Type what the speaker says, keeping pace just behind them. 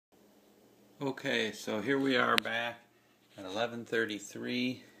Okay, so here we are back at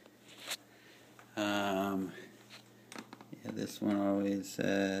 11:33. This one always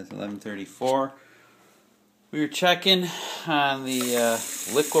says 11:34. We were checking on the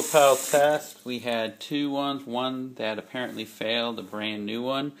LifeProof test. We had two ones, one that apparently failed, a brand new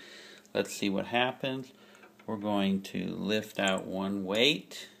one. Let's see what happens. We're going to lift out one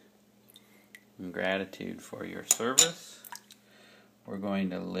weight in gratitude for your service. We're going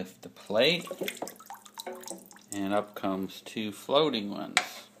to lift the plate, and up comes two floating ones.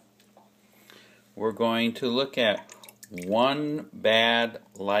 We're going to look at one bad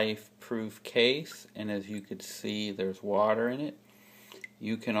LifeProof case, and as you can see, there's water in it.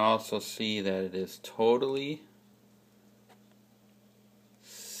 You can also see that it is totally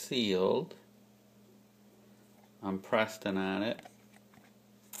sealed. I'm pressing on it.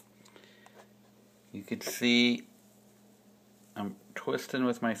 You can see I'm twisting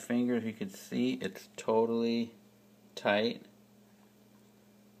with my fingers. You can see it's totally tight.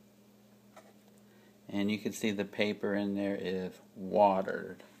 And you can see the paper in there is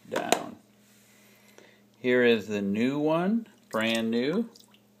watered down. Here is the new one, brand new.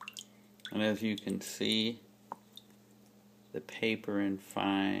 And as you can see, the paper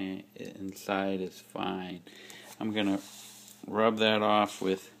inside is fine. I'm going to rub that off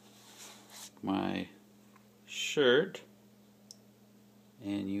with my shirt.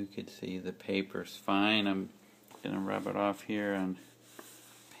 And you can see the paper's fine. I'm going to rub it off here on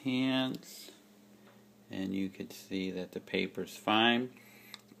pants. And you can see that the paper's fine.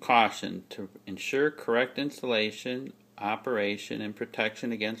 Caution: to ensure correct installation, operation, and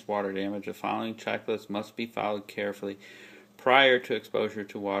protection against water damage, the following checklist must be followed carefully prior to exposure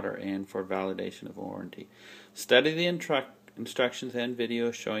to water and for validation of warranty. Study the instructions and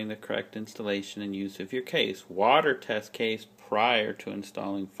videos showing the correct installation and use of your case. Water test case prior to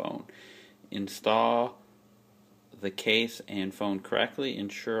installing phone. Install the case and phone correctly.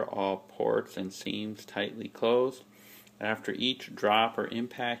 Ensure all ports and seams tightly closed. After each drop or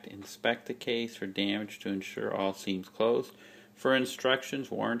impact, inspect the case for damage to ensure all seams closed. For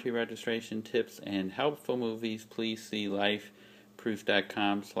instructions, warranty registration tips, and helpful movies, please see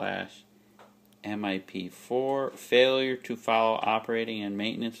lifeproof.com/MIP4. Failure to follow operating and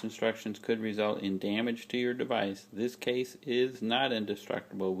maintenance instructions could result in damage to your device. This case is not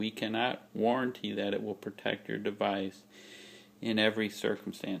indestructible. We cannot warranty that it will protect your device in every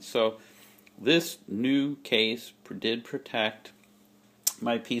circumstance. So this new case did protect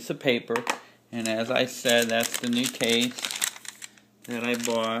my piece of paper, and as I said, that's the new case that I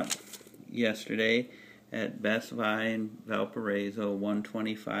bought yesterday at Best Buy in Valparaiso,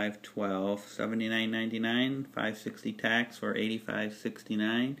 $125.12, $79.99, $5.60 tax, for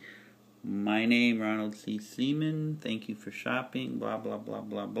 $85.69. My name, Ronald C. Seaman. Thank you for shopping. Blah blah blah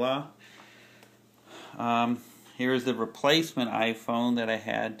blah blah. Here's the replacement iPhone that I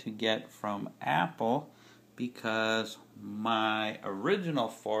had to get from Apple because my original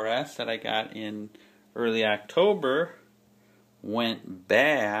 4S that I got in early October went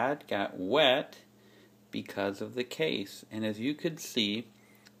bad, got wet, because of the case. And as you could see,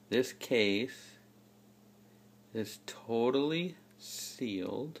 this case is totally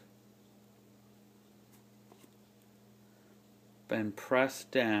sealed, been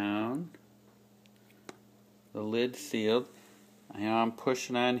pressed down, the lid sealed. I'm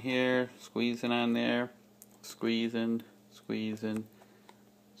pushing on here, squeezing on there, squeezing, squeezing,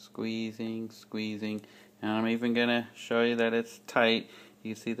 squeezing, squeezing. And I'm even going to show you that it's tight.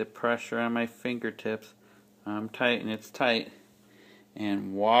 You see the pressure on my fingertips. I'm tight, and it's tight.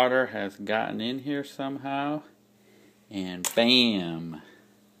 And water has gotten in here somehow. And bam!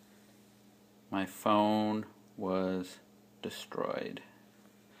 My phone was destroyed.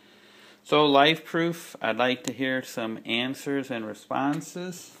 So LifeProof, I'd like to hear some answers and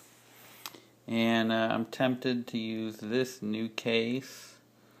responses. And I'm tempted to use this new case,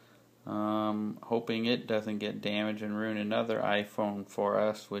 hoping it doesn't get damaged and ruin another iPhone for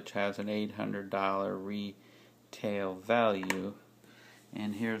us, which has an $800 retail value.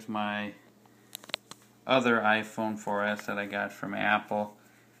 And here's my other iPhone 4S that I got from Apple,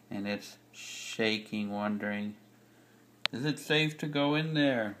 and it's shaking, wondering, is it safe to go in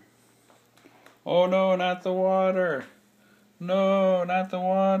there? Oh no, not the water! No, not the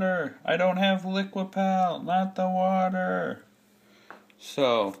water! I don't have LifeProof, not the water!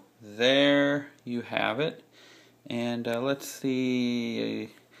 So, there you have it. And let's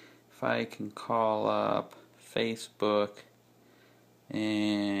see if I can call up Facebook.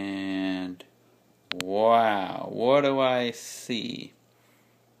 And wow, what do I see?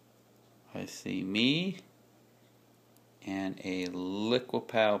 I see me. and a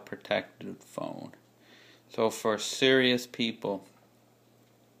LifeProof protected phone. So for serious people,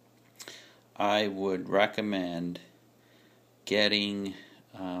 I would recommend getting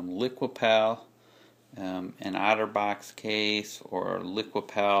LifeProof, an OtterBox case, or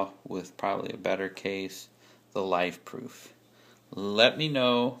LifeProof with probably a better case, the LifeProof. Let me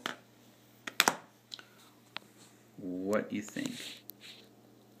know what you think.